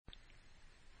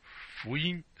福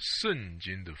音圣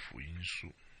经的福音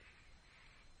书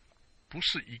不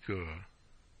是一个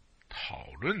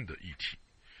讨论的议题，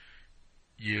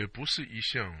也不是一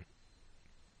项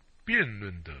辩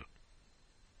论的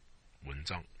文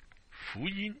章，福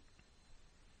音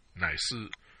乃是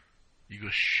一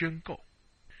个宣告。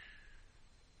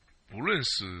不论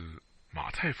是马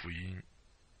太福音、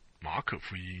马可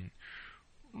福音、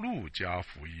路加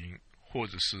福音，或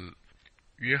者是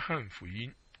约翰福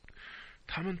音，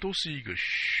他们都是一个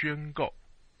宣告，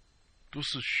都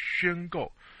是宣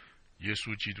告耶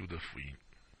稣基督的福音。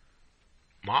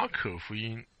马可福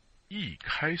音一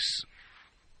开始，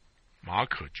马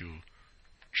可就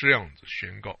这样子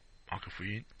宣告，马可福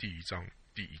音第1章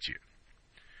第1节，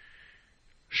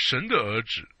神的儿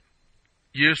子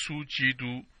耶稣基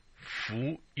督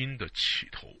福音的起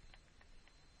头，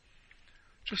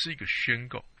这是一个宣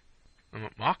告。那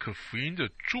么马可福音的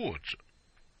作者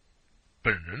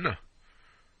本人呢，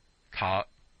他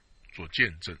做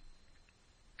见证，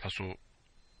他说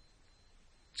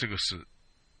这个是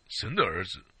神的儿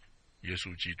子耶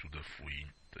稣基督的福音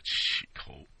的起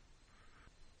头。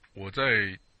我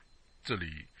在这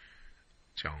里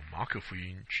讲马可福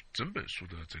音整本书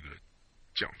的这个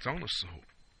讲章的时候，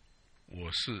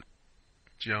我是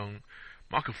将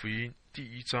马可福音第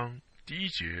1章第1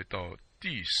节到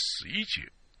第11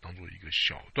节当做一个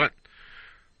小段。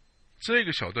这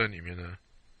个小段里面呢，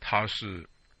它是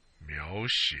描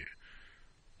写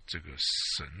这个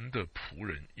神的仆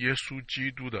人耶稣基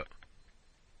督的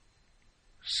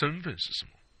身份是什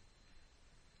么，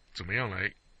怎么样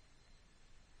来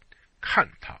看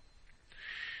他。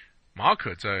马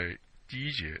可在第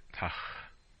1节他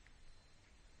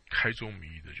开宗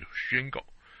明义的就宣告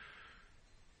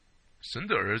神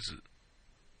的儿子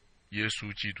耶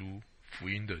稣基督福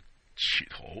音的起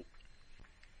头，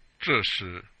这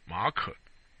是马可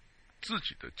自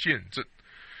己的见证。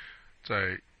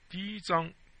在第1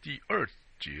章第2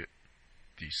节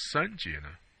第3节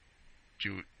呢，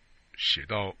就写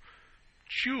到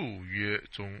旧约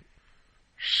中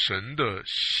神的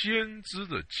先知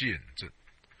的见证。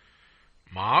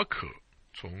马可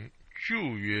从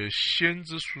旧约先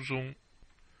知书中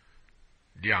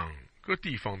2个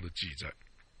地方的记载，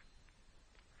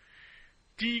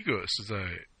第一个是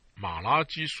在马拉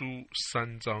基书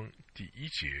3章第1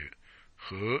节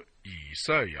和以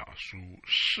赛亚书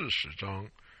40章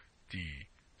第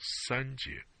3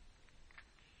节。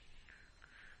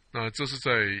那这是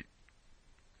在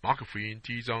马可福音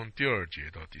第1章第2节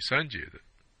到第3节的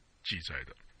记载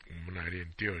的。我们来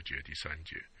念第2节第3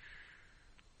节。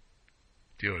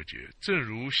第2节，正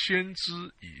如先知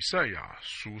以赛亚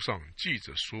书上记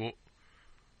着说，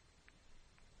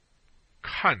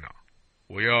看啊，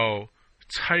我要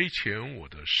差遣我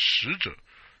的使者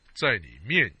在你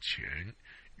面前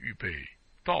预备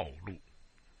道路。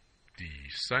第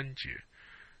3节，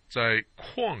在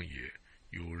旷野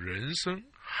有人声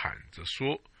喊着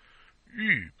说，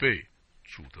预备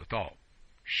主的道，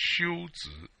修直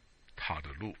他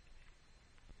的路。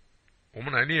我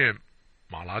们来念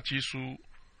马拉基书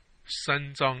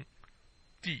3章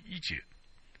第1节。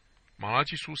马拉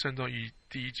基书3章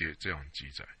第1节这样记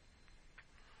载，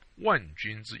万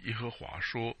军之耶和华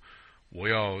说，我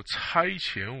要差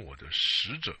遣我的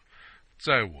使者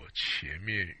在我前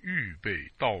面预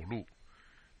备道路，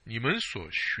你们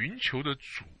所寻求的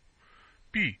主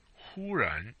必忽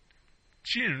然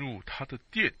进入他的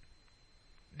殿，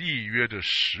立约的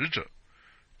使者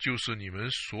就是你们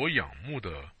所仰慕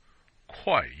的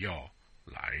快要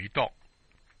来到。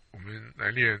我们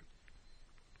来念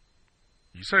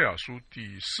以赛亚书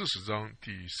第40章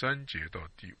第3节到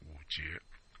第5节。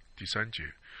第3节，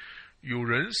有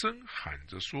人声喊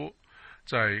着说，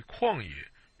在旷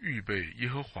野预备耶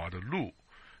和华的路，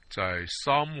在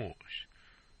沙漠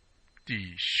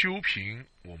地修平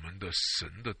我们的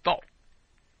神的道。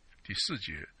第4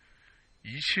节，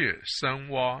一切山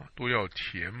洼都要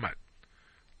填满，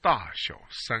大小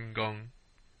山冈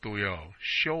都要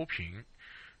削平，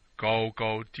高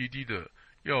高低低的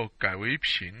要改为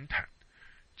平坦，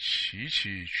崎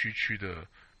崎岖岖的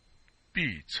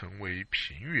必成为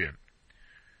平原。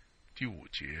第5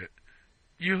节，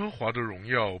耶和华的荣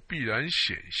耀必然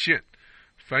显现，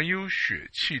凡有血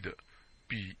气的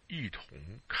必一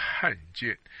同看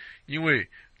见，因为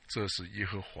这是耶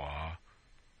和华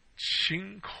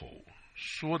亲口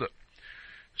说的。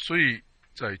所以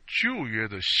在旧约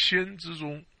的先知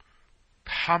中，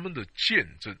他们的见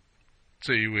证，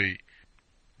这一位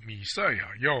弥赛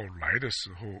亚要来的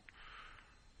时候，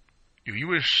有一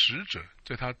位使者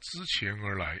在他之前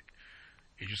而来，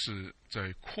也就是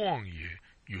在旷野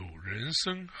有人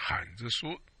声喊着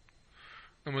说。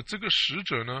那么这个使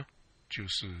者呢，就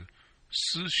是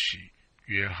施洗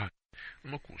约翰。那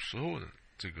么古时候呢，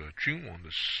这个君王的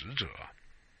使者啊，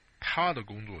他的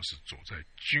工作是走在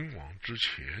君王之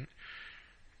前，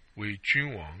为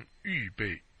君王预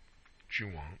备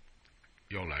君王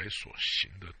要来所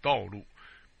行的道路，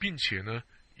并且呢，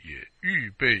也预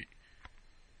备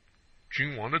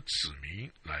君王的子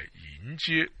民来迎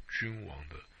接君王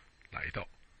的来到。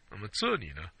那么这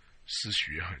里呢，施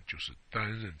洗约翰就是担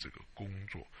任这个工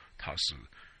作，他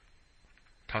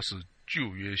是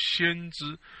旧约先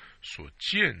知所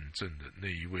见证的那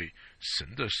一位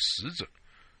神的使者。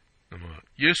那么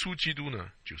耶稣基督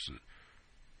呢，就是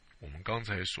我们刚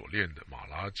才所念的马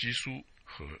拉基书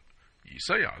和以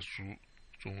赛亚书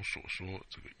中所说，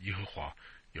这个耶和华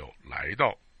要来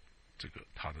到这个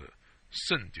他的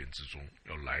圣殿之中，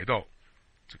要来到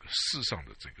这个世上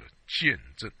的这个见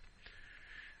证。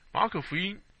马可福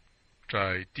音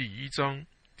在第1章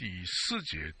第4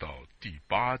节到第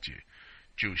8节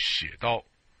就写到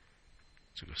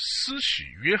这个施洗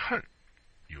约翰，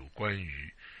有关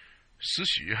于施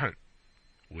洗约翰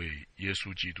为耶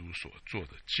稣基督所做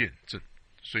的见证。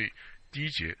所以第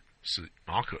1节是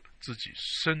马可自己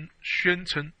宣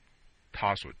称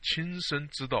他所亲身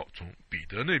知道，从彼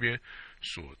得那边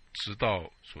所知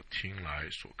道、所听来、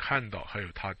所看到，还有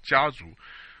他家族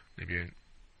那边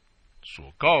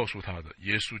所告诉他的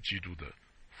耶稣基督的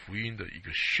福音的一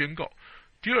个宣告。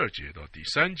第2节到第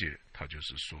3节，他就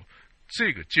是说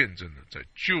这个见证呢，在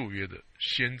旧约的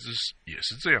先知也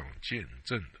是这样见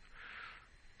证的。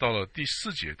到了第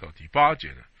4节到第8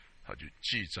节呢，他就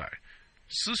记载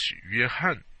施洗约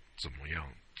翰怎么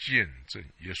样见证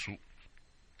耶稣。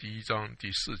第1章第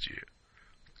4节，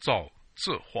照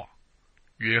这话，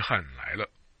约翰来了，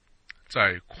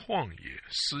在旷野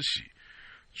施洗，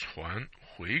传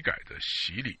悔改的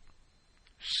洗礼，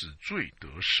使罪得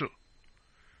赦。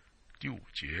第5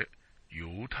节，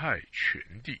犹太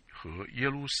全地和耶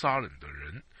路撒冷的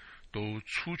人都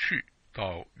出去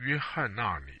到约翰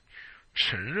那里，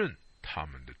承认他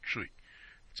们的罪，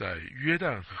在约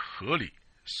旦河里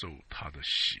受他的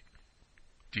洗。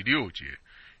第6节，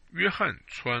约翰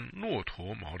穿骆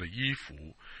驼毛的衣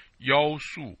服，腰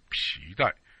束皮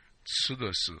带，吃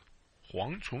的是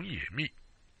蝗虫野蜜。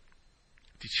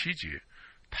第7节，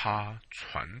他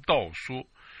传道说，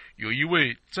有一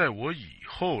位在我以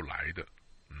后来的，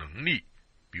能力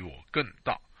比我更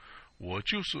大，我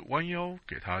就是弯腰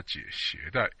给他解鞋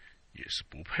带也是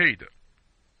不配的。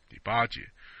第8节，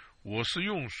我是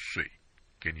用水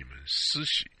给你们施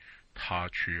洗，他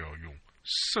却要用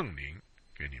圣灵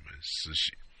给你们施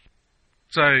洗。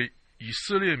在以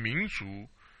色列民族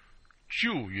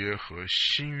旧约和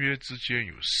新约之间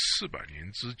有400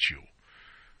年之久，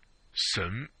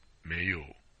神没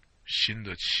有新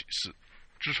的启示。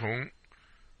自从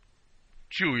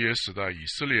旧约时代以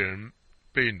色列人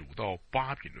被掳到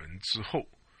巴比伦之后，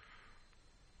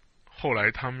后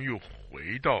来他们又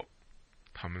回到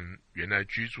他们原来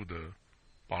居住的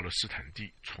巴勒斯坦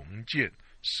地，重建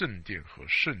圣殿和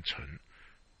圣城，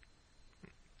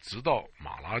直到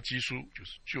马拉基书，就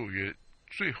是旧约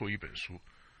最后一本书。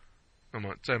那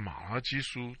么在马拉基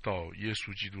书到耶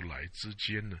稣基督来之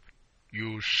间呢，有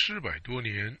400多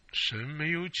年，神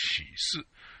没有启示，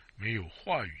没有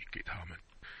话语给他们，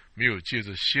没有借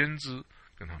着先知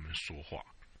跟他们说话。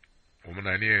我们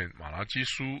来念马拉基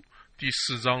书第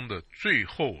4章的最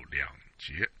后2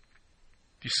节，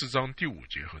第4章第5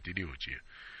节和第6节。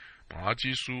马拉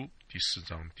基书第4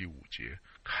章第5节，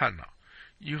看哪，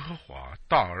耶和华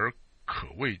大而可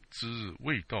畏之日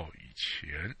未到以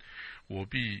前，我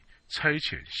必差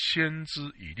遣先知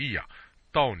以利亚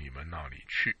到你们那里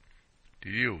去。第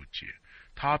6节，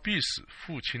他必使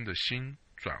父亲的心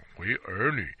转回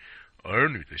儿女，儿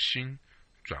女的心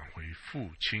转回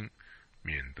父亲，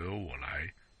免得我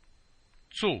来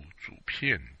咒诅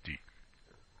遍地。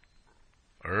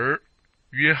而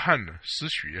约翰呢，施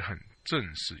洗约翰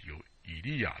正是有以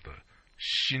利亚的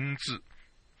心智，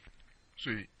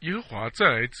所以耶和华再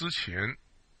来之前，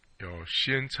要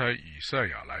先差以赛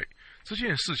亚来。这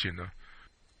件事情呢，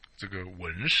这个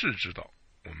文士知道，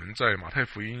我们在马太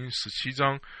福音17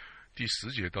章第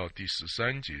10节到第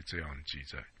13节这样记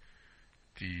载。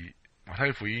马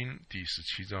太福音第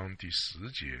17章第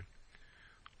10节，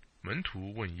门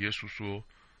徒问耶稣说，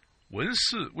文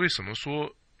士为什么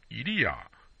说以利亚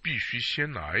必须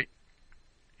先来？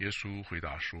耶稣回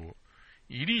答说，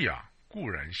以利亚固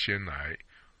然先来，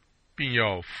并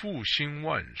要复兴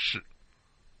万事，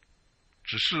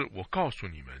只是我告诉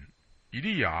你们，以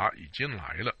利亚已经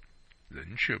来了，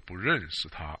人却不认识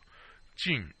他，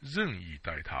竟任意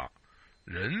待他，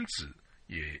人子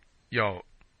也要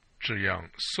这样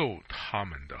受他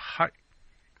们的害。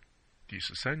第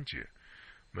13节，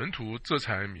门徒这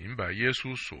才明白耶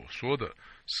稣所说的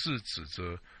是指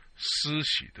着施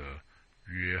洗的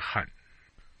约翰。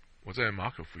我在马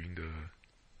可福音的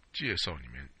介绍里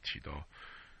面提到，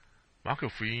马可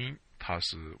福音它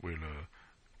是为了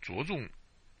着重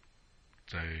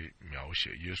在描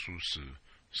写耶稣是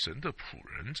神的仆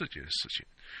人这件事情。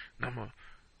那么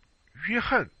约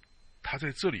翰他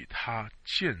在这里他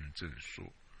见证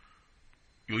说，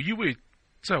有一位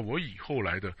在我以后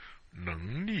来的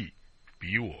能力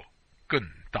比我更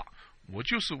大，我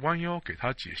就是弯腰给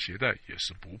他解鞋带也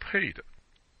是不配的。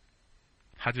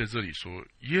他在这里说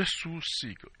耶稣是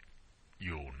一个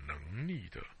有能力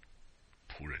的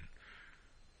仆人，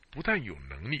不但有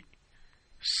能力，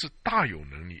是大有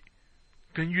能力。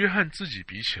跟约翰自己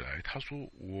比起来，他说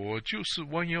我就是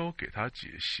弯腰给他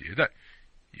解鞋带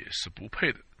也是不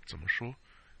配的。怎么说？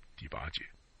第8节，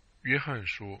约翰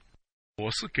说，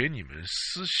我是给你们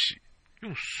施洗，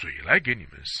用水来给你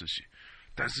们施洗，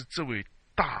但是这位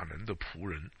大能的仆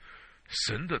人，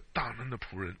神的大能的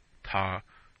仆人，他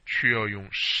却要用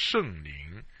圣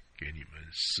灵给你们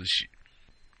施洗。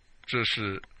这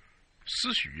是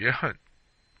施洗约翰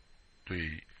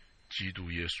对基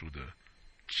督耶稣的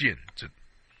见证。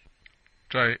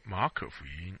在马可福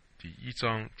音第1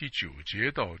章第9节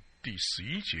到第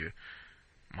11节，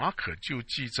马可就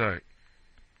记载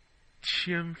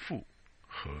天父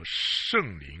和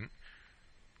圣灵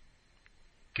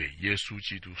给耶稣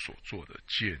基督所做的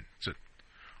见证。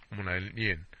我们来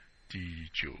念第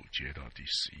9节到第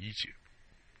11节。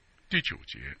第9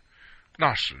节，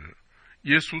那时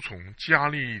耶稣从加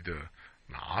利利的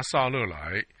拿撒勒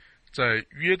来，在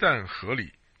约旦河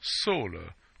里受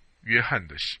了约翰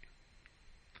的洗。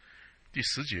第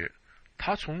10节，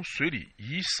他从水里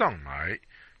一上来，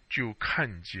就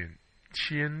看见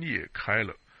天裂开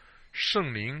了，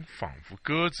圣灵仿佛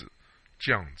鸽子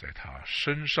降在他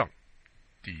身上。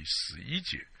第11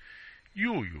节，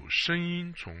又有声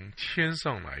音从天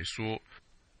上来说，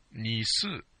你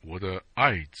是我的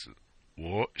爱子，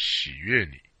我喜悦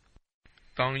你。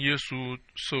当耶稣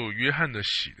受约翰的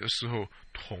洗的时候，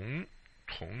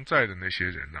同在的那些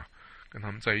人跟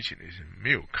他们在一起那些人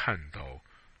没有看到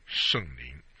圣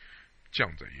灵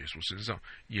降在耶稣身上，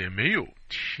也没有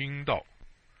听到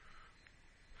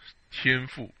天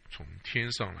父从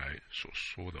天上来所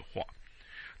说的话。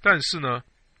但是呢，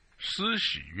施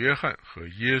洗约翰和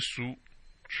耶稣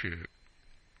却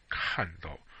看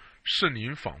到圣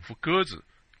灵仿佛鸽子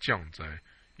降在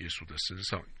耶稣的身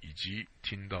上，以及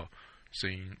听到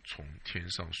声音从天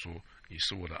上说，你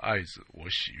是我的爱子，我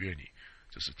喜悦你。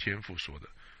这是天父说的。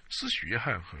施洗约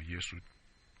翰和耶稣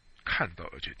看到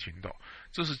而且听到，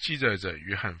这是记载在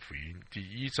约翰福音第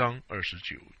1章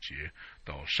29节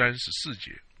到34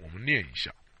节。我们念一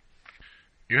下。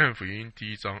约翰福音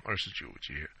第1章29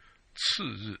节，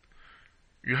次日，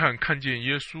约翰看见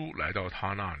耶稣来到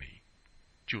他那里，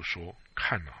就说，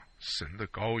看哪，神的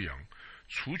羔羊，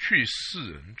除去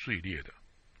世人罪孽的。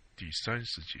第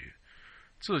30节，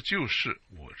这就是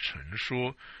我曾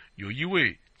说，有一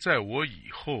位在我以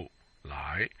后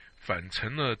来，反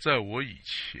成了在我以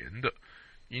前的，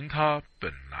因他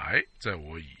本来在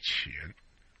我以前，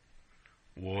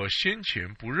我先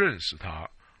前不认识他，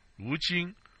如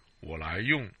今我来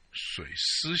用水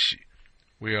施洗，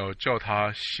为要叫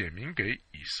他显明给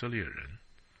以色列人。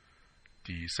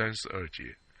第32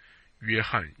节，约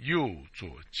翰又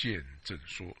作见证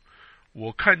说，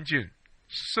我看见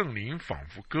圣灵仿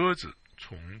佛鸽子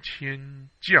从天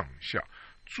降下，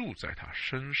住在他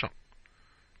身上。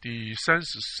第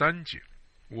33节，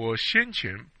我先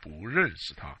前不认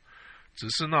识他，只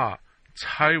是那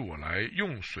差我来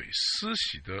用水施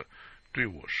洗的对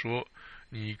我说，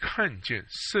你看见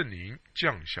圣灵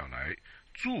降下来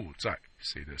住在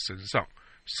谁的身上，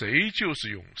谁就是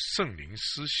用圣灵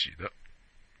施洗的。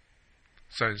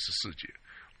34节，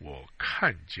我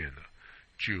看见了，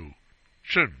就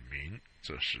证明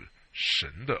这是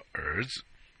神的儿子。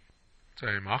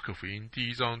在马可福音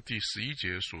第1章第11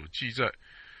节所记载，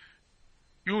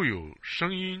又有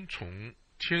声音从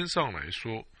天上来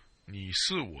说，你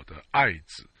是我的爱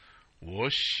子，我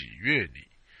喜悦你。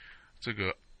这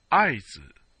个爱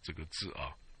子这个字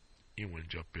英文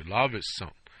叫 beloved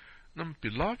son。 那么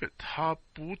beloved 它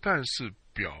不但是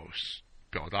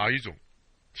表达一种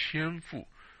天父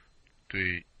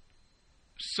对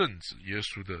圣子耶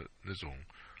稣的那种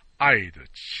爱的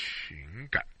情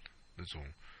感，那种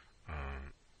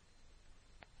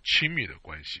亲密的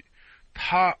关系，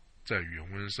它在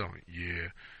原文上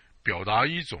也表达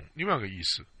一种另外一个意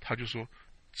思，他就说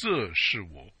这是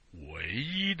我唯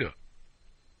一的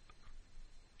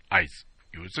爱子，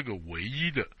有这个唯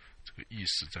一的这个意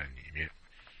思在里面，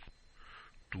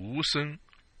独生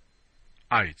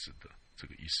爱子的这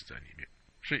个意思在里面。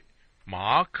所以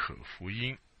马可福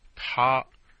音它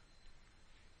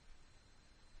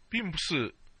并不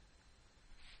是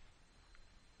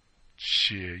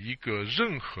写一个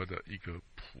任何的一个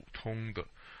普通的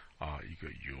一个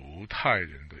犹太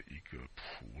人的一个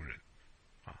仆人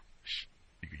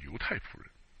一个犹太仆人。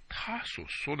他所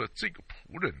说的这个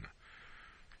仆人呢，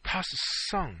他是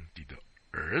上帝的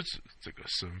儿子，这个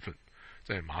身份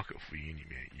在马可福音里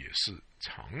面也是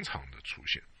常常的出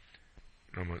现。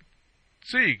那么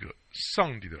这个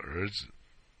上帝的儿子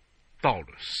到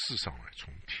了世上来，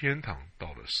从天堂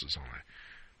到了世上来，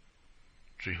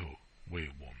最后为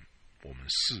我们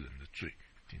世人的罪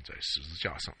钉在十字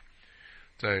架上。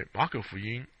在马可福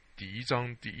音第1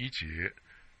章第1节、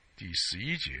第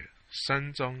11节、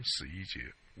3章11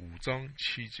节、5章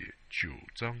7节、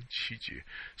9章7节、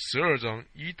12章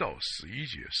1到11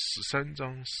节、13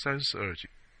章32节、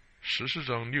14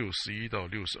章61到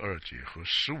62节和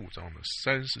15章的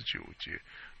39节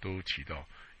都提到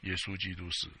耶稣基督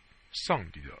是上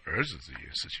帝的儿子这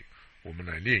件事情。我们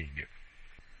来念一念。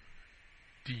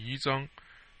第1章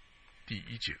第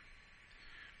1节，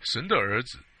神的儿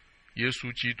子耶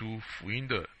稣基督福音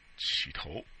的起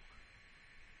头。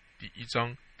第1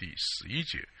章第11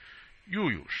节，又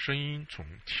有声音从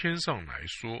天上来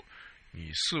说，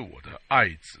你是我的爱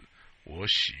子，我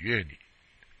喜悦你。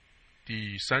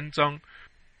第3章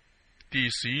第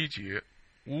11节，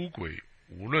污鬼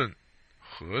无论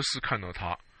何时看到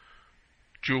他，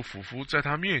就俯伏在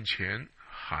他面前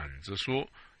喊着说，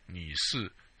你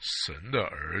是神的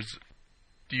儿子。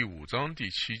第5章第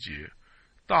7节，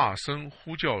大声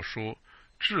呼叫说，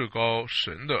至高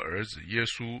神的儿子耶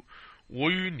稣，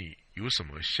我与你有什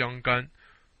么相干？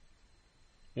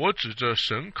我指着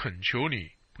神恳求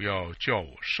你，不要叫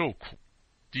我受苦。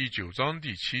第9章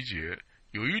第7节，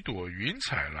有一朵云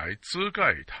彩来遮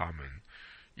盖他们，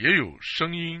也有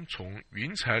声音从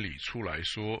云彩里出来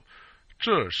说，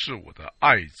这是我的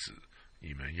爱子，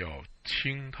你们要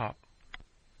听他。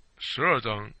12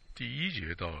章第1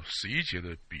节到11节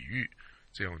的比喻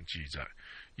这样记载，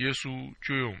耶稣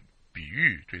就用比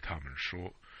喻对他们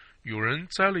说，有人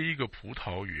栽了一个葡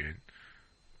萄园，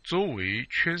周围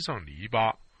圈上篱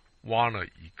笆，挖了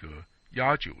一个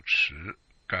压酒池，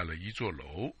盖了一座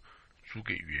楼，租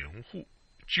给园户，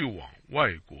就往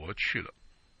外国去了。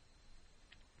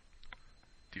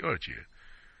第2节，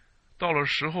到了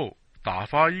时候，打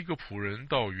发一个仆人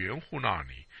到园户那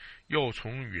里，要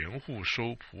从园户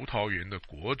收葡萄园的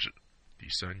果子。第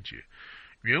3节，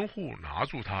园户拿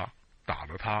住他，打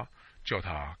了他，叫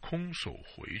他空手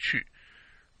回去。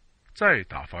再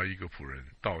打发一个仆人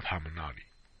到他们那里，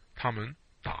他们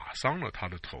打伤了他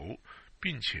的头，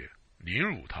并且凌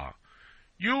辱他。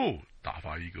又打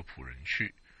发一个仆人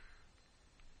去，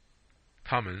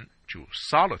他们就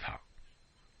杀了他。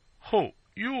后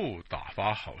又打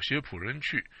发好些仆人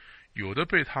去，有的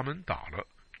被他们打了，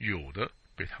有的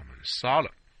被他们杀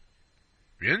了。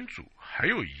园主还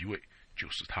有一位，就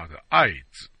是他的爱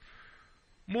子。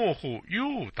末后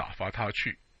又打发他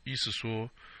去，意思说，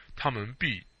他们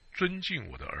必尊敬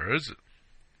我的儿子。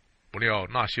不料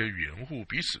那些园户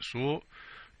彼此说，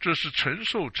这是承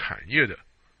受产业的，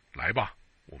来吧，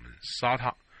我们杀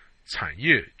他，产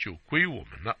业就归我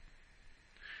们了。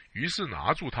于是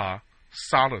拿住他，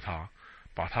杀了他，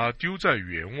把他丢在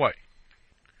园外。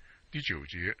第9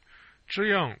节，这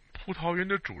样葡萄园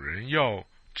的主人要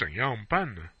怎样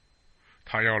办呢？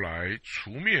他要来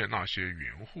除灭那些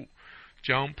园户，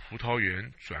将葡萄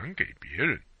园转给别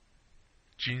人。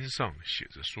经上写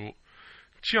着说，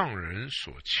匠人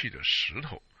所砌的石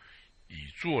头，已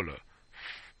做了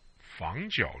房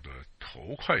角的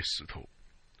头块石头。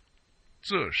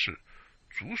这是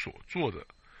主所做的，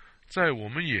在我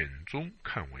们眼中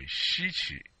看为稀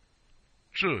奇。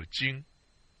这经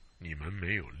你们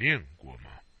没有念过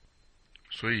吗？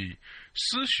所以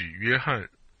施洗约翰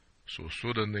所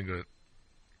说的那个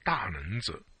大能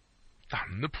者，大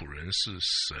能的仆人是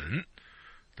神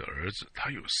的儿子，他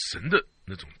有神的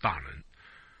那种大能，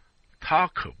他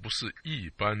可不是一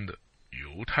般的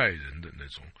犹太人的那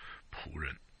种仆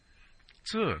人。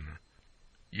这呢，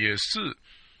也是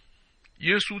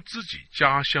耶稣自己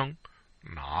家乡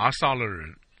拿撒勒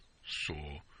人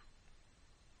所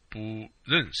不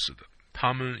认识的。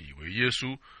他们以为耶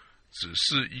稣只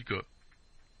是一个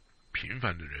平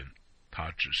凡的人，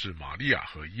他只是玛利亚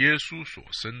和耶稣所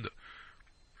生的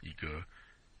一个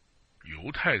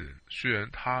犹太人，虽然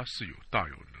他是大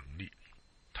有能力，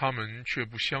他们却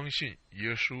不相信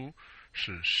耶稣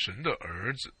是神的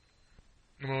儿子。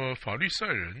那么法利赛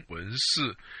人、文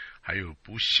士还有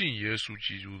不信耶稣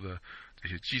基督的这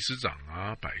些祭司长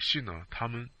啊、百姓啊，他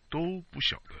们都不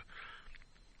晓得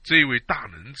这位大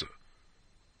能者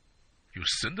有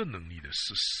神的能力的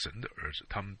是神的儿子，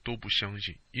他们都不相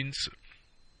信，因此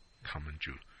他们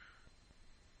就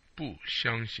不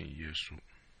相信耶稣。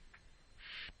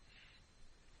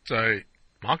在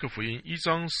马可福音1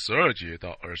章12节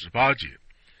到28节，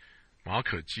马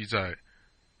可记载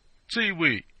这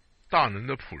位大能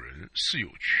的仆人是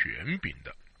有权柄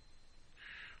的。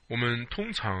我们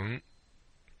通常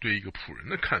对一个仆人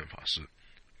的看法是，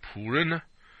仆人呢，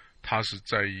他是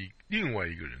在另外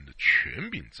一个人的权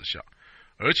柄之下，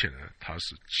而且呢，他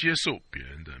是接受别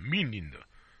人的命令的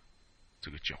这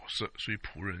个角色，所以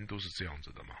仆人都是这样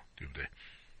子的嘛，对不对？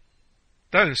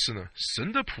但是呢，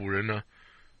神的仆人呢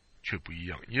却不一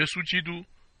样，耶稣基督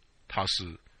他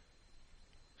是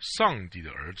上帝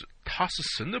的儿子，他是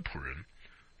神的仆人，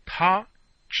他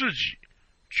自己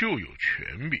就有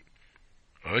权柄，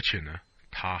而且呢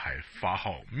他还发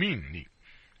号命令，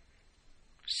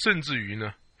甚至于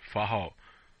呢发号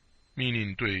命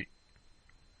令对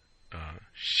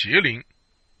邪灵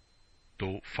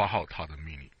都发号他的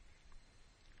命令，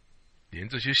连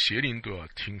这些邪灵都要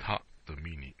听他的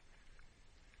命令。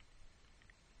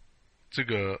这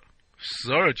个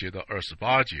12节到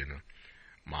28节呢，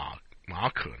马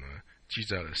可呢记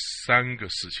载了3个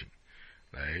事情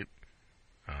来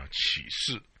启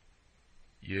示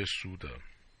耶稣的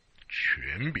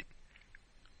权柄，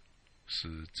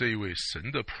是这一位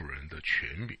神的仆人的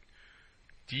权柄。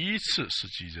第一次是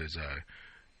记载在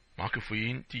马可福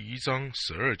音第1章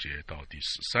12节到第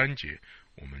13节，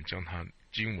我们将它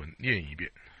经文念一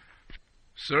遍。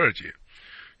12节，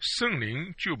圣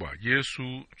灵就把耶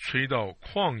稣吹到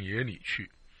旷野里去。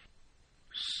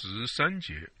13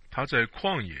节，他在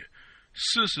旷野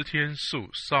40天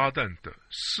受撒旦的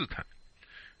试探，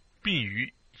并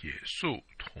与野兽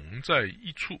同在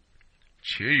一处，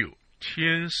且有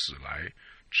天使来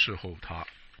伺候他。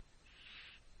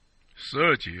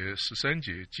12节、13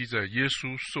节记载耶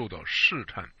稣受到试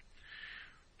探。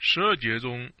12节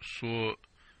中说，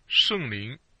圣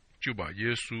灵就把耶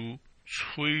稣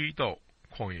吹到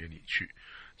旷野里去。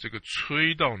这个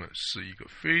吹到呢，是一个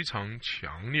非常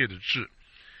强烈的字，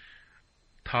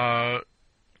它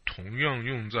同样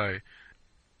用在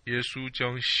耶稣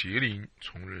将邪灵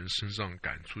从人身上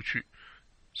赶出去，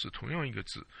是同样一个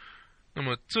字。那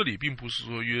么这里并不是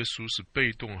说耶稣是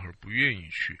被动而不愿意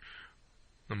去，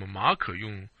那么马可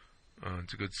用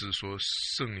这个字说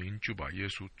圣灵就把耶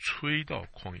稣吹到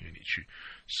旷野里去，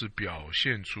是表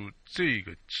现出这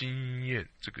个经验、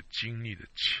这个经历的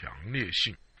强烈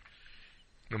性。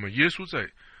那么耶稣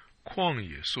在旷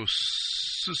野受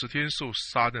40天受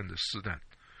撒旦的试探，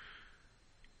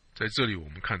在这里我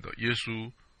们看到耶稣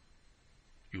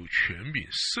有权柄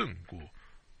胜过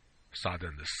撒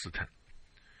旦的试探。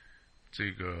这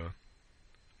个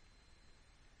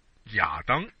亚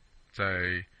当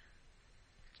在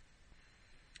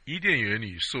伊甸园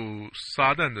里受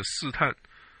撒旦的试探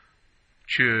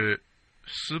却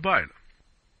失败了，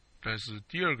但是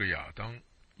第二个亚当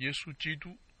耶稣基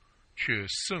督却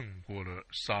胜过了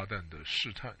撒旦的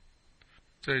试探。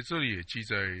在这里也记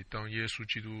载，当耶稣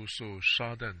基督受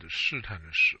撒旦的试探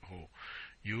的时候，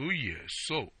有野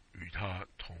兽与他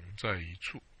同在一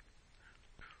处。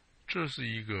这是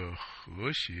一个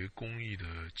和谐公义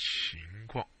的情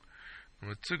况。那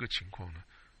么这个情况呢，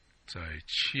在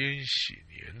千禧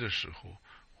年的时候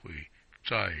会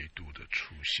再度的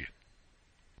出现。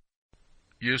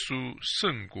耶稣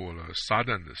胜过了撒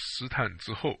旦的试探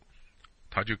之后，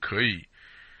他就可以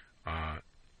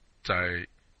在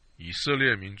以色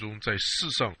列民中在世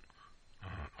上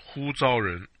呼召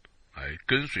人来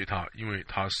跟随他，因为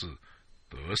他是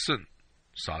得胜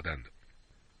撒旦的。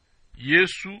耶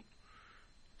稣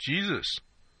Jesus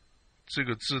这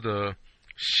个字的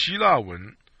希腊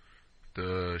文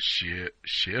的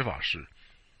写法是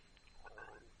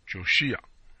Josiah，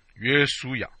约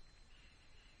书亚。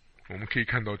我们可以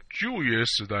看到旧约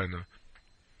时代呢，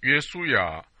约书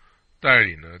亚带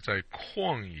领呢在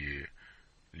旷野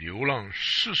流浪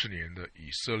40年的以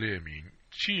色列民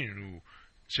进入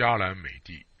迦南美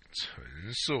地，承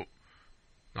受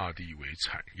那地为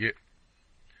产业。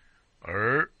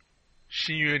而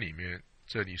新约里面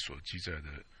这里所记载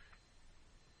的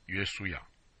约书亚，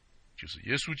就是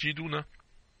耶稣基督呢，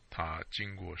他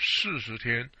经过40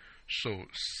天受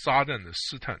撒旦的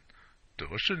试探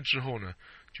得胜之后呢，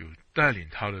就带领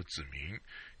他的子民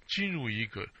进入一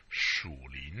个属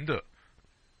灵的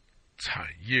产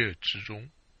业之中。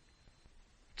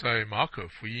在马可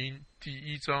福音第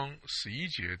1章11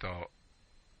节到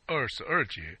22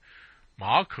节，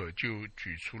马可就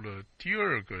举出了第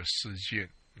二个事件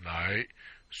来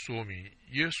说明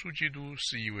耶稣基督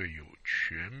是一位有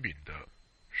权柄的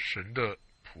神的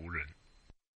仆人。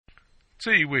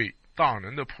这一位大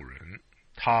能的仆人，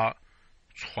他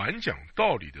传讲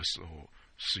道理的时候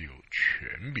是有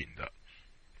权柄的。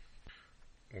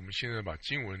我们现在把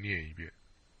经文念一遍，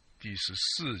第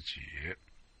14节。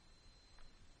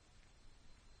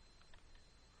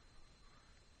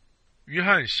约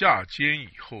翰下监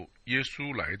以后，耶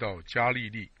稣来到加利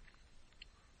利，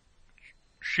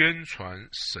宣传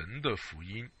神的福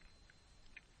音。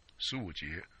15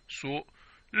节说，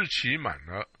日期满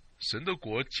了，神的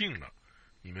国近了，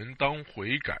你们当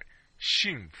悔改，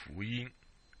信福音。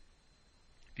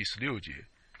第16节，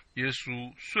耶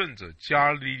稣顺着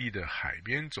加利利的海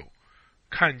边走，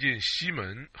看见西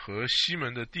门和西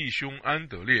门的弟兄安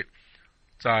德烈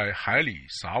在海里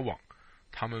撒网，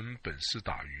他们本是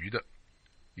打鱼的。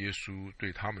耶稣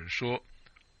对他们说，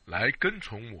来跟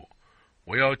从我，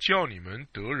我要叫你们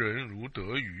得人如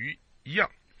得鱼一样。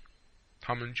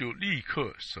他们就立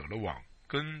刻舍了网，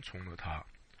跟从了他。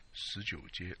19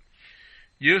节，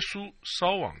耶稣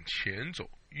稍往前走，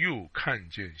又看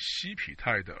见西庇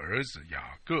太的儿子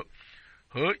雅各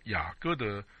和雅各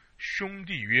的兄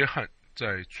弟约翰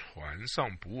在船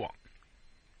上捕网。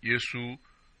耶稣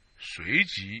随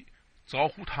即招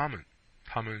呼他们，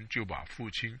他们就把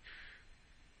父亲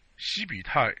西庇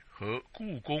太和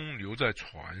雇工留在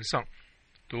船上，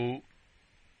都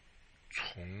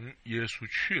从耶稣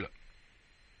去了。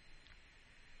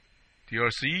第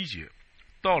21节，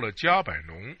到了迦百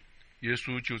农，耶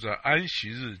稣就在安息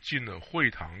日进了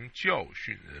会堂教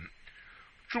训人。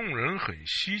众人很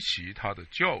稀奇他的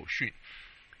教训，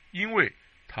因为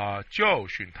他教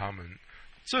训他们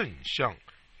正像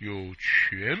有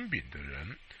权柄的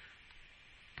人，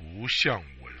不像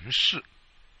文士。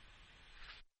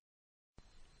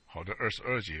好的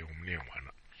，22节我们念完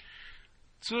了。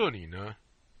这里呢，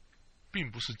并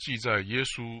不是记载耶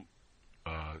稣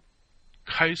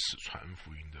开始传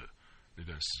福音的那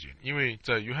段时间，因为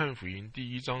在约翰福音第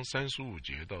1章35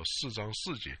节到4章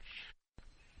4节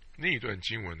那一段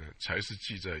经文呢，才是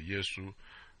记载耶稣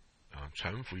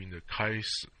传福音的开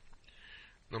始。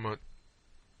那么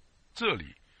这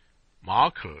里马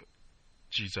可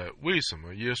记载为什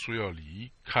么耶稣要离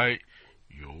开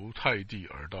犹太地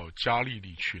而到加利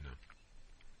利去呢？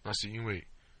那是因为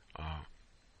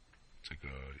这个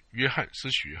施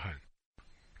洗约翰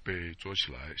被捉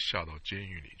起来下到监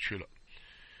狱里去了。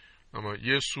那么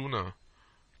耶稣呢，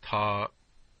他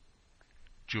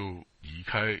就离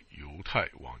开犹太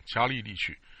往加利利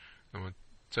去。那么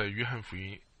在约翰福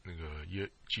音那个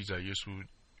记载耶稣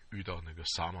遇到那个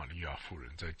撒玛利亚妇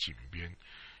人，在井边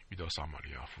遇到撒玛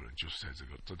利亚妇人，就是在这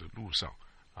个路上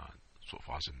所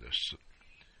发生的事。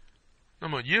那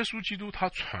么耶稣基督他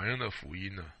传扬的福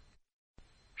音呢，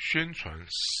宣传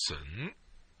神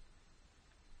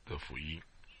的福音。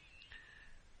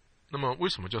那么为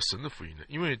什么叫神的福音呢？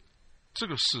因为这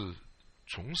个是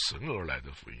从神而来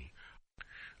的福音，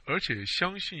而且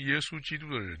相信耶稣基督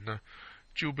的人呢，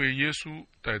就被耶稣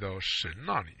带到神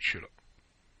那里去了。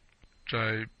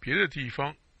在别的地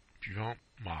方，比方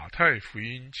马太福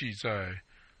音记载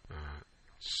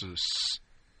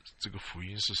这个福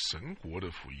音是神国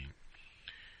的福音。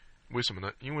为什么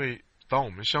呢？因为当我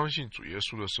们相信主耶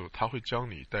稣的时候，他会将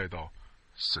你带到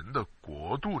神的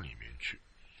国度里面去。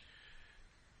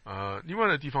另外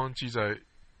的地方记载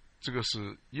这个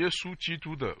是耶稣基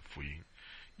督的福音，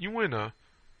因为呢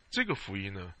这个福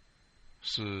音呢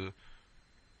是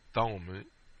当我们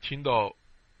听到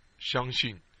相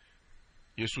信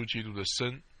耶稣基督的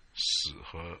生死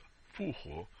和复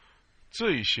活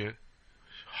这一些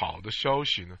好的消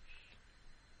息呢，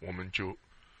我们就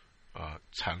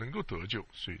才能够得救，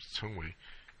所以称为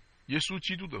耶稣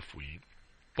基督的福音。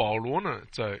保罗呢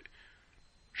在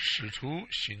使徒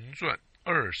行传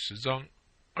20章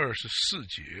24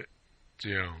节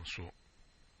这样说，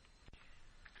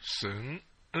神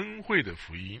恩惠的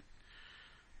福音。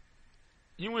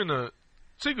因为呢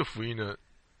这个福音呢，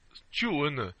救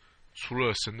恩呢，除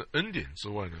了神的恩典之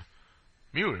外呢，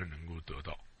没有人能够得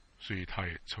到，所以它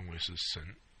也称为是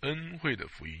神恩惠的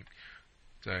福音。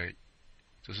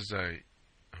这是在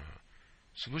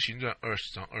使徒行传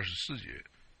20章24节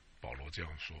保罗这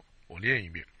样说，我念一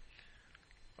遍。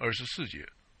24节，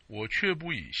我却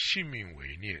不以性命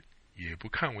为念，也不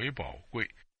看为宝贵，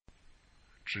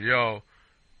只要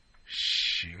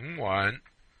行完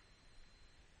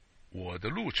我的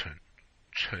路程，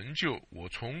成就我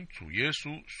从主耶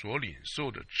稣所领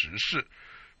受的职事，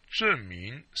证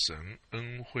明神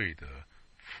恩惠的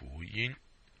福音。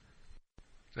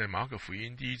在马可福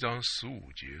音第1章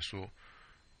15节说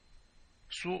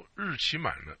日期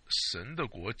满了，神的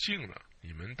国近了，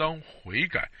你们当悔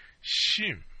改，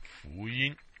信福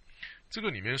音。这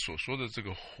个里面所说的这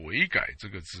个悔改这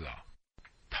个字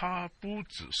它不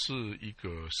只是一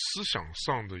个思想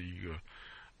上的一个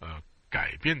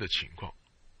改变的情况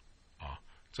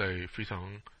在非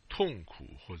常痛苦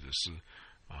或者是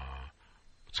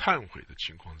忏悔的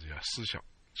情况之下，思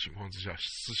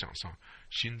想上、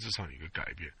心智上有一个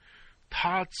改变。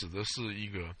它指的是一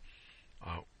个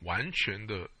完全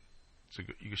的这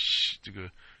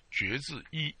个觉知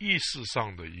意识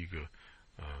上的一个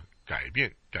改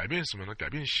变。改变什么呢？改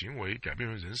变行为，改变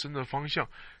人生的方向，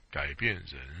改变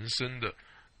人生的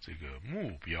这个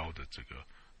目标的这个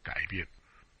改变。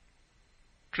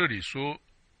这里说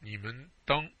你们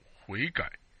当悔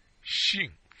改，信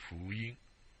福音。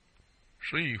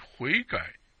所以悔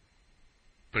改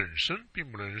本身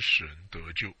并不能使人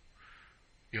得救，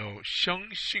要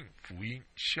相信福音，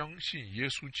相信耶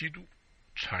稣基督，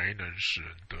才能使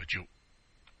人得救。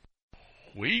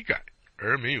悔改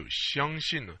而没有相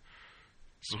信呢，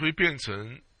只会变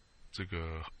成这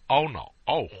个懊恼、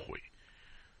懊悔。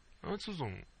而这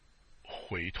种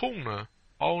悔痛呢、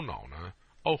懊恼呢、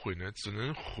懊悔呢，只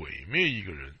能毁灭一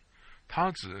个人，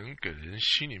它只能给人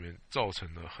心里面造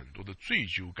成了很多的罪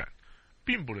疚感，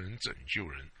并不能拯救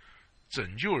人。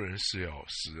拯救人是要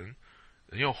使人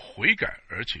要悔改，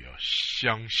而且要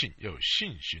相信，要有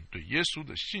信心，对耶稣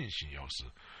的信心要是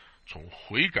从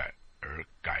悔改而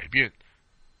改变，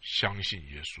相信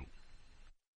耶稣，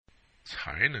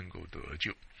才能够得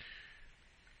救。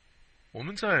我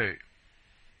们在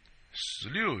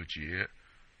16节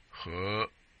和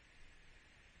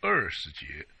20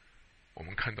节，我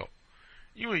们看到，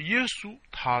因为耶稣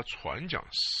他传讲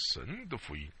神的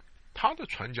福音，他的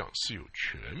传讲是有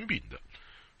权柄的，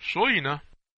所以呢，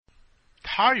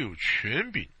他有权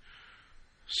柄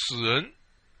使人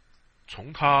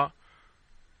从他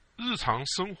日常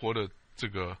生活的这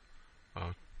个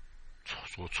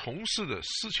所从事的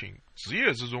事情职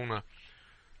业之中呢，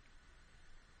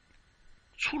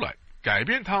出来改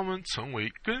变他们成为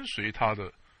跟随他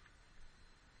的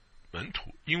门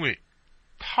徒，因为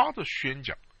他的宣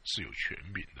讲是有权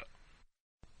柄的。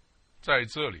在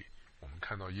这里我们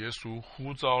看到耶稣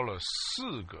呼召了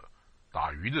4个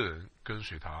打鱼的人跟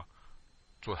随他，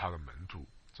做他的门徒。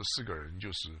这4个人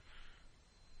就是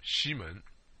西门、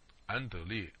安德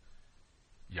烈、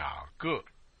雅各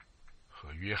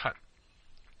和约翰。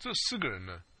这4个人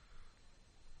呢，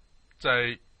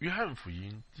在约翰福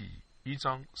音第1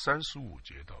章35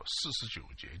节到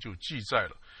49节就记载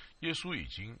了，耶稣已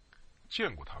经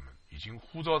见过他们，已经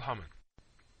呼召他们，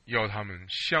要他们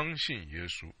相信耶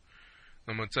稣。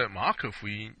那么在马可福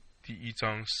音第1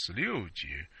章16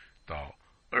节到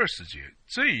20节，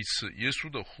这一次耶稣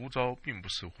的呼召并不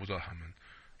是呼召他们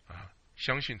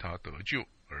相信他得救，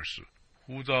而是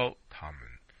呼召他们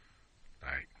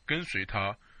来跟随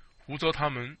他，呼召他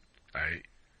们来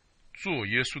做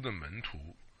耶稣的门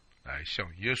徒，来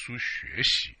向耶稣学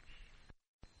习。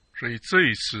所以这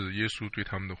一次耶稣对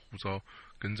他们的呼召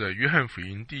跟在约翰福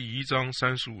音第1章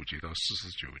35节到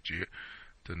49节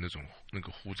的那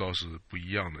个呼召是不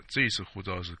一样的。这一次呼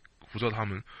召是呼召他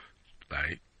们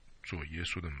来做耶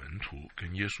稣的门徒，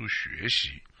跟耶稣学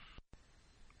习。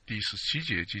第17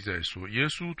节记载说，耶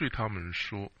稣对他们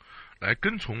说，来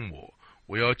跟从我，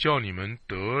我要叫你们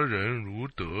得人如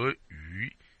得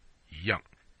鱼一样。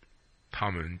他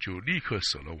们就立刻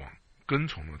舍了网，跟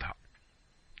从了他。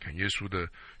看耶稣的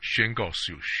宣告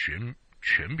是有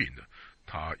权柄的，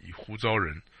他一呼召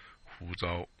人，呼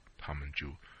召他们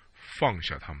就放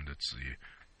下他们的职业，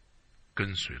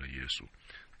跟随了耶稣。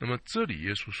那么这里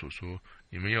耶稣所说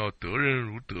你们要得人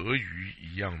如得鱼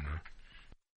一样呢，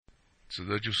指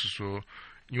的就是说，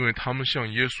因为他们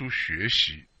向耶稣学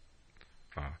习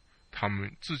他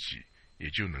们自己也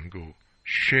就能够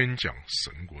宣讲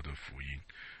神国的福音。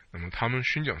那么他们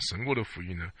宣讲神国的福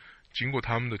音呢，经过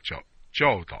他们的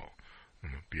教导，那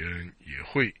么别人也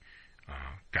会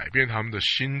改变他们的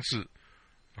心智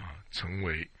成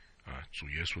为主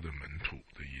耶稣的门徒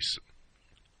的意思。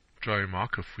在马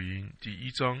可福音第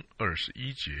1章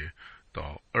21节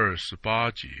到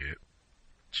28节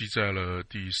记载了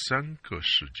第3个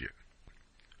事件，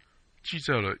记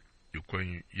载了有关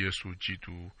于耶稣基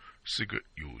督是个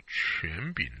有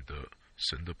权柄的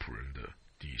神的仆人的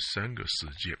第3个事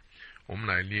件。我们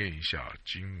来念一下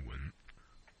经文。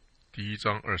第1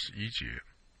章21节，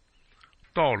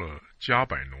到了加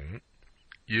百农，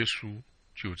耶稣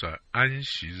就在安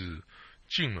息日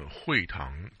进了会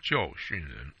堂教训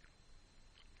人。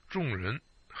众人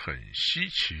很稀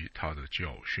奇他的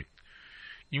教训，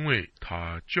因为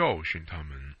他教训他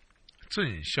们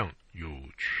正像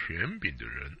有权柄的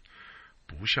人，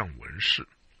不像文士。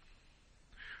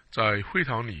在会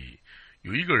堂里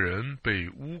有一个人被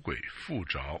污鬼附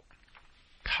着，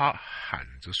他喊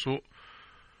着说，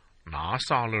拿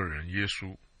撒勒人耶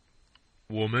稣，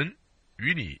我们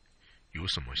与你有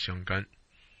什么相干？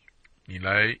你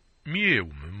来灭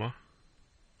我们吗？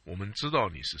我们知道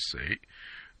你是谁，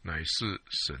乃是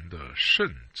神的圣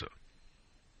者。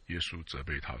耶稣责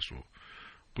备他说，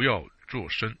不要作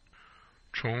声，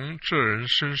从这人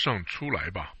身上出来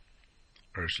吧。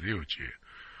26节，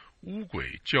污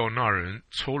鬼叫那人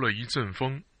抽了一阵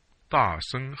风，大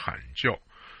声喊叫，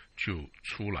就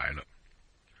出来了。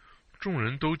众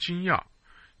人都惊讶，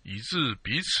以致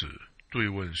彼此对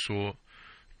问说，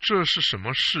这是什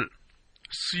么事？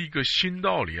是一个新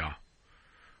道理啊！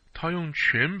他用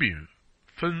权柄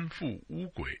吩咐污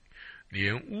鬼，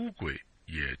连污鬼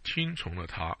也听从了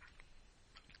他。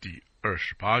第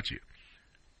28节，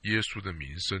耶稣的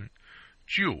名声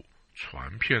就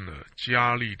传遍了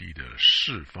加利利的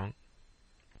四方。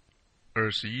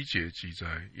21节记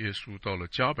载，耶稣到了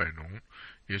迦百农，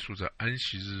耶稣在安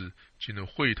息日进了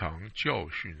会堂教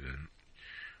训人。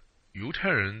犹太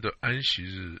人的安息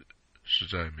日是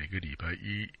在每个礼拜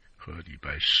一和礼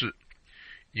拜四，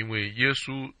因为耶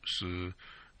稣是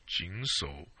谨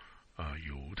守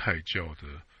犹太教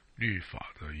的律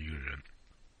法的一个人，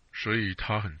所以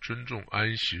他很尊重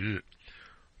安息日。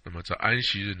那么在安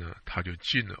息日呢，他就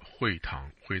进了会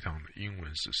堂，会堂的英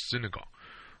文是 synagogue，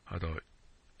 他到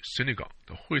synagogue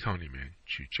的会堂里面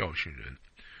去教训人。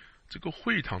这个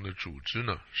会堂的组织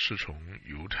呢，是从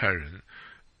犹太人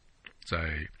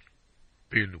在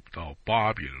被掳到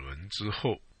巴比伦之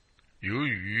后，由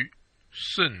于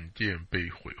圣殿被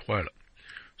毁坏了，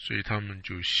所以他们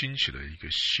就兴起了一个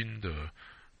新的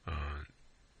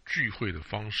聚会的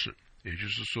方式。也就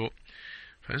是说，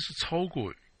凡是超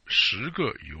过10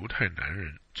个犹太男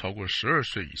人，超过12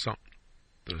岁以上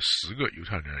的10个犹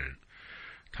太男人，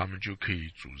他们就可以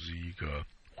组织一个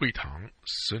会堂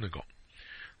synagogue。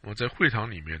 那么在会堂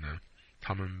里面呢，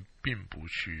他们并不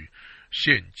去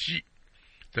献祭，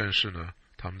但是呢，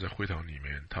他们在会堂里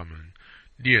面，他们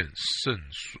念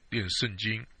圣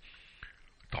经，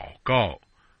祷告，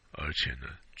而且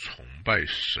呢，崇拜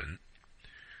神。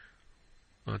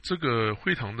这个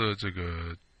会堂的这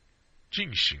个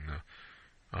进行呢，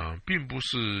并不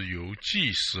是由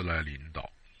祭司来领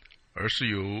导，而是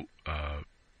由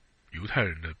犹太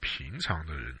人的平常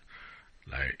的人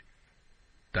来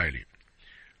带领。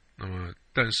那么，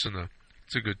但是呢，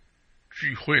这个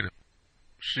聚会呢，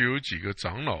是由几个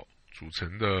长老组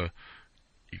成的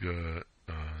一个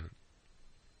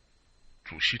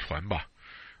主席团吧，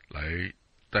来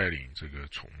带领这个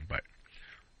崇拜。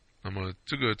那么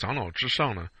这个长老之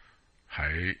上呢，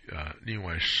还另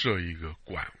外设一个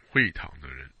管会堂的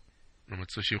人。那么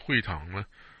这些会堂呢，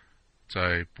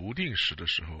在不定时的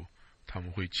时候，他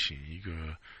们会请一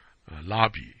个拉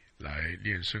比来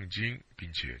念圣经，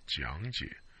并且讲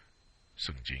解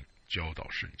圣经，教导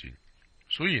圣经。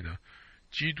所以呢，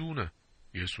基督呢，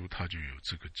耶稣他就有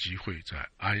这个机会在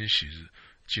安息日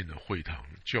进了会堂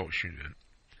教训人。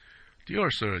第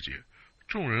22节，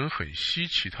众人很稀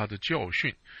奇他的教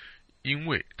训，因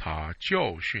为他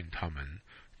教训他们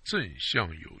正像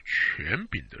有权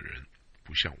柄的人，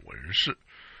不像文士。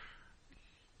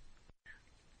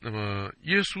那么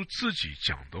耶稣自己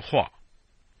讲的话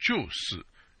就是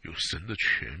有神的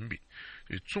权柄，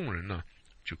所以众人呢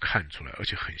就看出来，而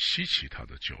且很稀奇他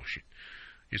的教训。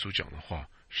耶稣讲的话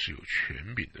是有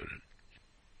权柄的人。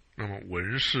那么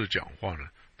文士讲话呢，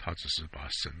他只是把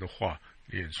神的话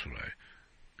念出来，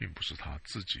并不是他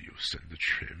自己有神的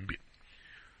权柄。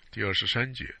第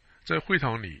23节，在会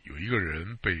堂里有一个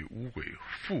人被污鬼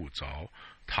附着，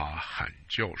他喊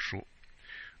叫说。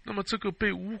那么这个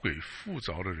被污鬼附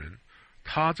着的人，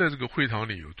他在这个会堂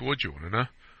里有多久了呢？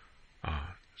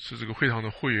是这个会堂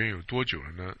的会员有多久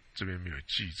了呢？这边没有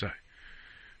记载。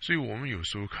所以我们有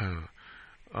时候看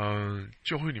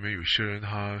教会里面有些人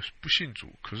他不信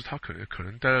主，可是他可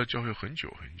能待在教会很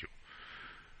久很久。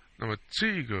那么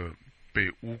这个被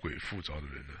污鬼附着的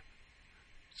人呢，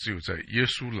只有在耶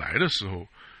稣来的时候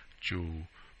就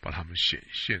把他们显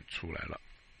现出来了。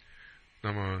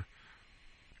那么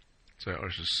在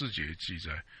24节记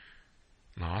载，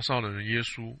拿撒勒人耶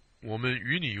稣，我们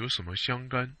与你有什么相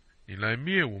干？你来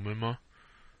灭我们吗？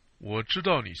我知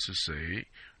道你是谁，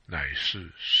乃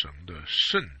是神的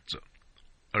圣者。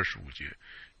25节，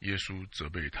耶稣责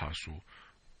备他说，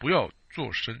不要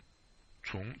作声，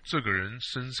从这个人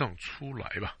身上出来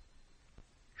吧。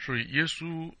所以耶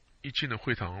稣一进了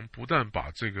会堂，不但把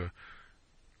这个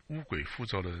污鬼附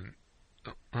着的人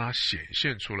让他显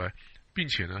现出来，并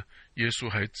且呢，耶稣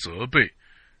还责备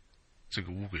这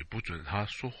个污鬼不准他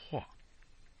说话。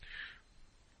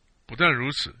不但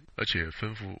如此，而且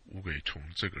吩咐污鬼从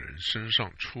这个人身上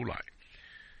出来。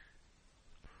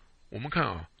我们看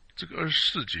这个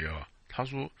24节他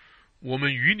说，我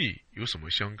们与你有什么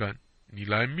相干？你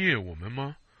来灭我们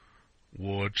吗？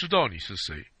我知道你是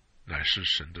谁，乃是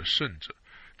神的圣者。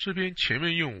这边前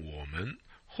面用我们，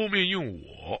后面用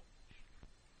我，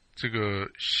这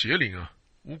个邪灵啊，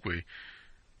污鬼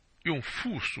用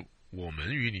复数，我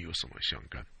们与你有什么相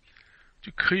干，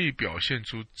就可以表现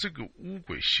出这个污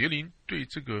鬼邪灵对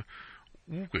这个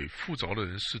污鬼附着的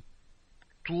人是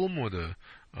多么的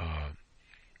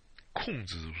控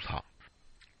制住他，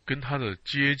跟他的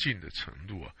接近的程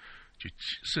度啊，就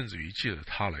甚至于借着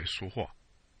他来说话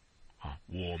啊，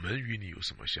我们与你有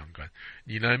什么相干？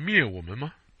你来灭我们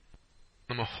吗？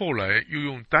那么后来又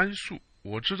用单数，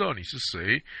我知道你是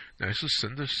谁，乃是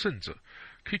神的圣者，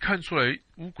可以看出来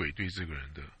污鬼对这个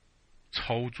人的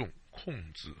操纵、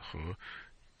控制和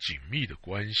紧密的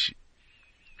关系。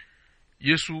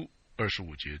耶稣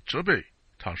25节责备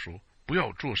他说：不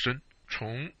要作声，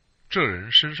从这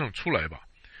人身上出来吧。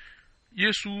耶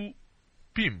稣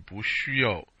并不需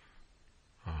要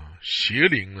邪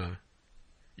灵呢，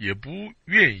也不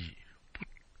愿意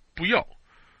不要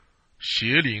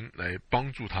邪灵来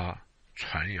帮助他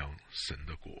传扬神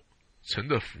的国、神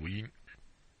的福音，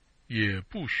也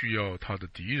不需要他的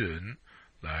敌人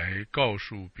来告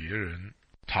诉别人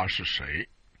他是谁。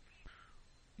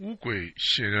污鬼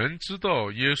显然知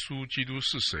道耶稣基督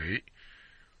是谁，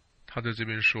他在这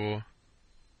边说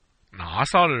拿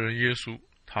撒勒人耶稣，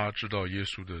他知道耶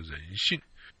稣的人性。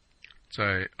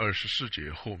在24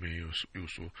节后面又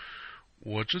说，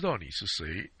我知道你是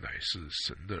谁，乃是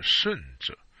神的圣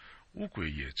者。污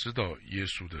鬼也知道耶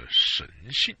稣的神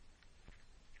性，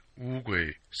污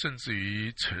鬼甚至于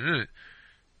承认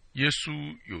耶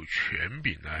稣有权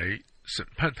柄来审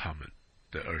判他们。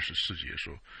在24节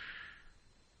说，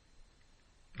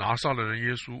拿撒勒人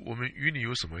耶稣，我们与你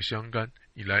有什么相干？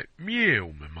你来灭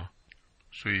我们吗？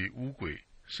所以污鬼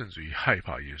甚至于害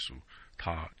怕耶稣，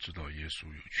他知道耶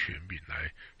稣有权柄来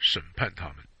审判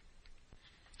他们。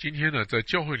今天呢，在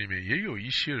教会里面也有一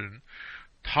些人，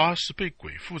他是被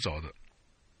鬼附着的，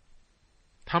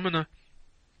他们呢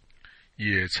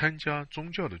也参加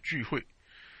宗教的聚会，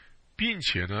并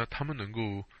且呢他们能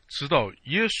够知道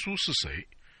耶稣是谁，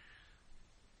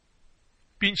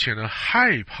并且呢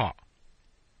害怕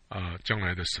将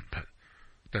来的审判，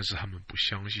但是他们不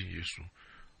相信耶稣，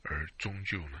而终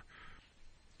究呢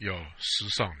要失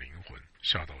丧灵魂，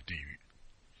下到地狱。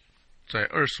在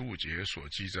25节所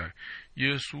记载，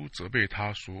耶稣责备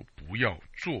他说不要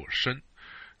作声。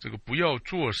这个不要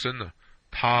作声呢，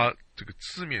它这个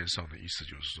字面上的意思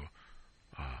就是说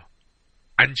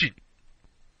安静。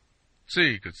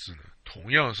这个字呢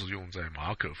同样是用在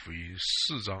马可福音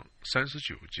4章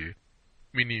39节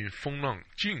命令风浪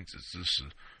静止之时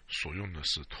所用的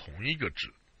是同一个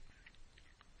字。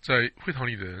在会堂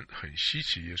里的人很稀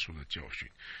奇耶稣的教训，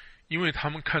因为他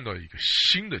们看到一个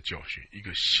新的教训，一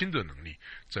个新的能力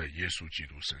在耶稣基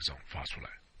督身上发出来。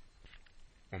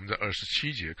我们在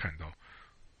27节看到，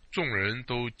众人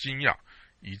都惊讶，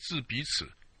以致彼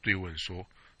此对问说，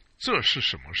这是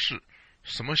什么事？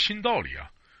什么新道理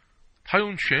啊？他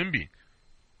用权柄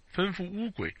吩咐污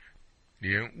鬼，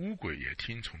连污鬼也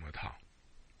听从了他。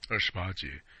28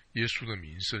节，耶稣的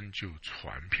名声就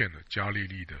传遍了加利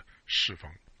利的四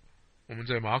方。我们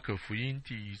在马可福音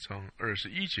第1章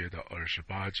21节到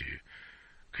28节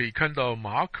可以看到，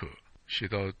马可写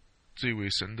到这位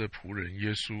神的仆人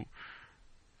耶稣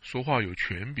说话有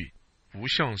权柄，不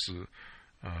像是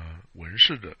文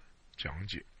士的讲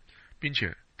解，并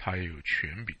且他也有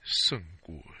权柄胜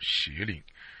过邪灵。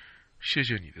谢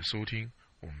谢你的收听，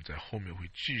我们在后面会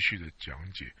继续的讲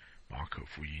解马可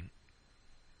福音。